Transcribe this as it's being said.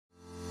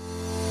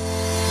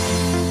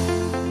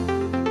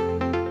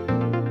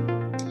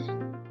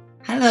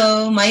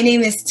my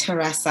name is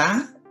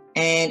Theresa,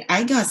 and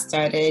I got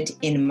started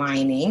in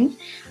mining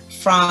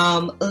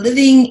from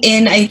living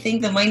in, I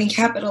think, the mining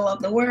capital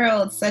of the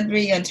world,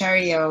 Sudbury,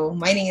 Ontario.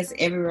 Mining is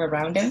everywhere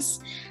around us.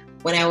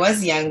 When I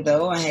was young,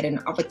 though, I had an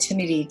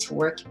opportunity to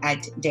work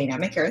at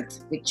Dynamic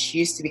Earth, which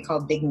used to be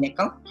called Big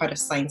Nickel, part of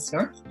Science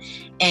North.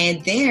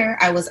 And there,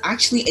 I was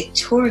actually a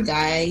tour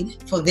guide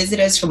for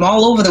visitors from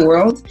all over the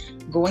world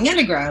going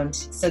underground.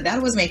 So that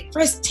was my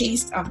first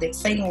taste of the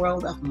exciting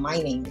world of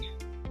mining.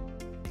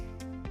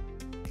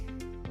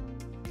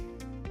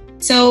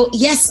 So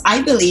yes,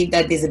 I believe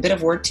that there's a bit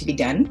of work to be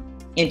done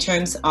in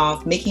terms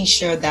of making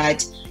sure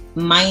that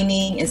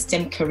mining and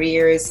STEM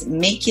careers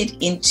make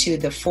it into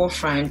the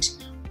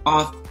forefront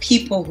of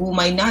people who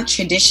might not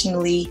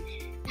traditionally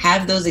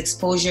have those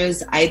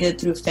exposures either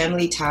through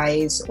family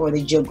ties or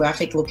the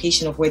geographic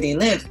location of where they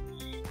live.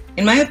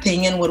 In my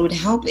opinion, what would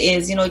help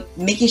is,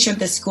 making sure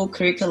the school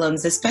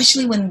curriculums,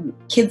 especially when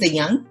kids are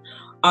young,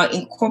 are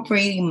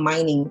incorporating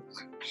mining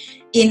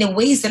in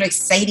ways that are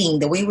exciting,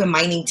 the way we're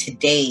mining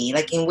today,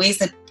 like in ways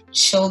that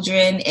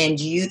children and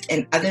youth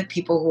and other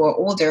people who are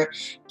older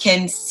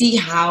can see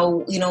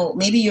how,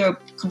 maybe you're a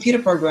computer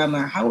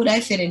programmer, how would I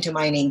fit into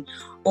mining?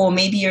 Or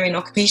maybe you're in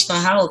occupational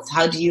health,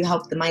 how do you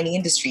help the mining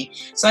industry?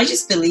 So I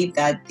just believe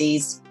that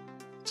there's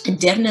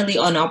definitely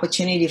an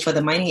opportunity for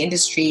the mining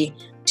industry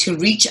to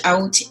reach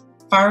out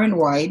far and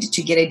wide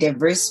to get a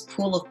diverse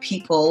pool of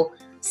people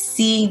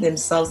seeing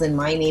themselves in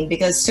mining,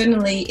 because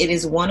certainly it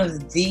is one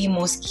of the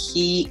most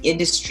key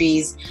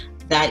industries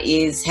that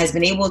has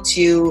been able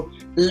to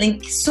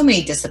link so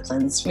many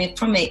disciplines,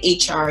 from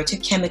HR to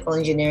chemical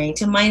engineering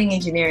to mining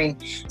engineering.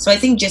 So I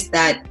think just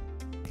that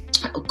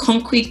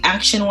concrete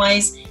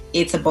action-wise,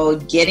 it's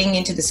about getting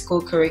into the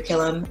school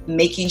curriculum,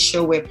 making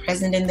sure we're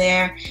present in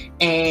there,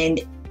 and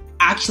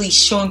actually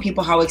showing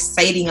people how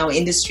exciting our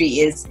industry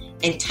is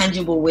in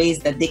tangible ways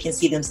that they can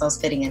see themselves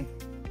fitting in.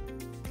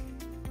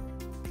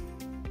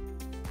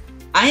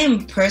 I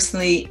am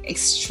personally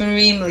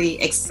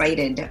extremely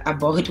excited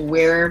about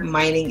where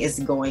mining is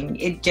going.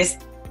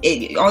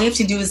 All you have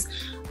to do is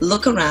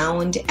look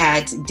around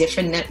at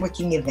different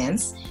networking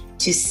events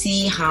to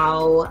see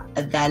how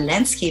the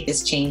landscape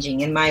is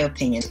changing, in my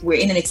opinion. We're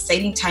in an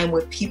exciting time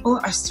where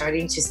people are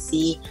starting to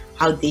see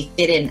how they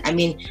fit in. I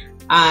mean,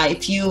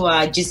 if you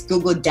just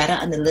Google data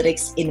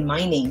analytics in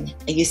mining,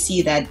 you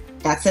see that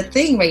that's a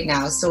thing right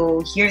now.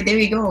 So there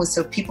you go.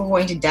 So people who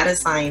are into data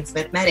science,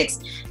 mathematics,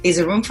 there's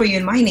a room for you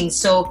in mining.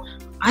 So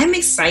I'm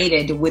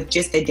excited with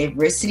just the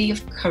diversity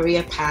of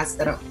career paths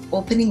that are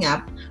opening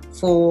up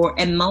for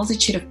a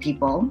multitude of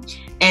people.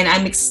 And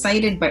I'm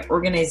excited by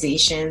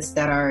organizations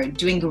that are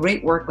doing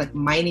great work like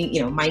mining,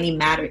 Mining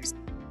Matters.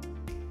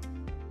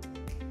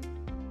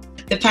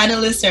 The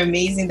panelists are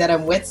amazing that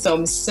I'm with, so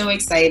I'm so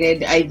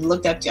excited. I've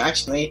looked up to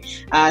actually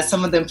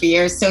some of them for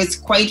years, so it's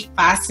quite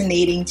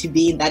fascinating to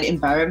be in that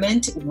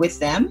environment with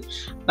them.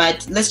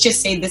 But let's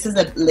just say this is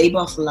a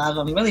labor of love.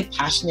 I'm really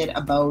passionate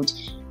about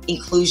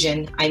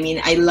inclusion. I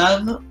mean, I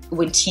love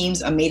when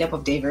teams are made up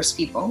of diverse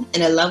people,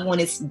 and I love when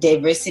its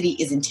diversity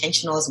is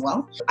intentional as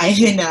well. I've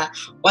been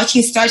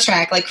watching Star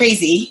Trek like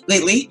crazy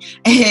lately,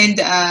 and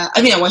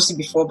I watched it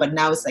before, but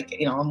now it's like,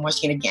 I'm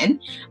watching it again.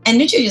 And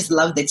don't you just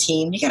love the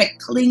team? You got a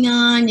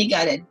Klingon, you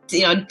got a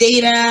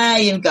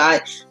Data, you've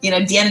got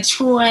Deanna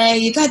Troi,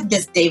 you got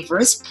this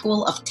diverse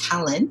pool of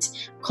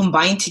talent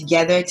combined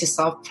together to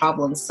solve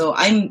problems. So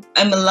I'm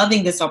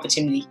loving this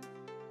opportunity.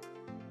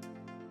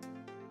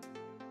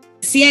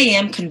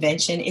 CIM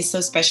convention is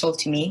so special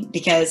to me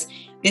because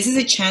this is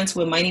a chance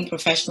where mining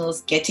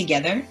professionals get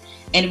together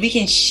and we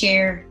can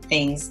share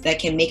things that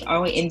can make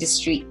our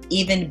industry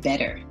even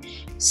better.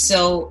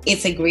 So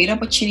it's a great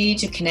opportunity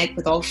to connect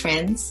with all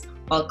friends,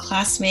 all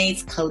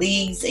classmates,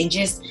 colleagues, and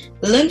just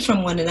learn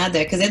from one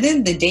another. Because at the end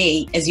of the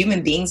day, as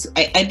human beings,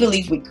 I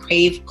believe we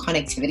crave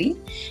connectivity.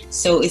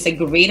 So it's a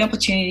great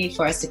opportunity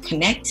for us to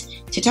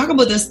connect, to talk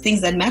about those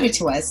things that matter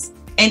to us,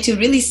 and to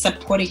really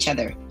support each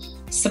other.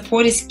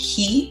 Support is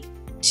key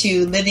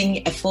to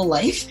living a full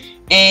life,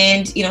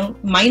 and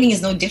mining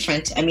is no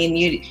different. I mean,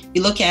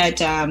 you look at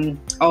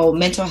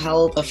mental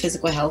health or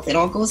physical health, it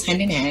all goes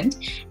hand in hand,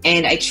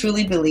 and I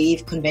truly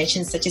believe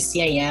conventions such as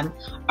CIM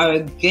are a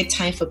good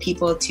time for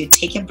people to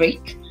take a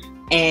break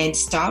and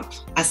stop,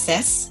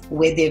 assess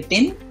where they've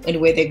been and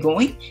where they're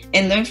going,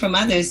 and learn from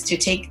others to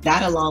take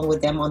that along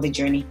with them on the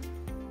journey.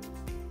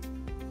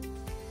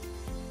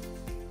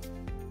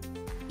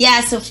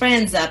 Yeah, so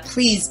friends,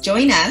 please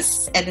join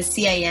us at the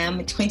CIM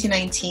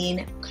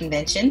 2019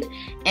 convention.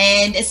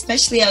 And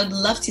especially, I would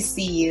love to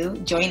see you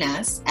join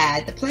us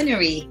at the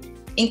plenary.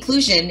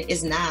 Inclusion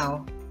is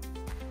now.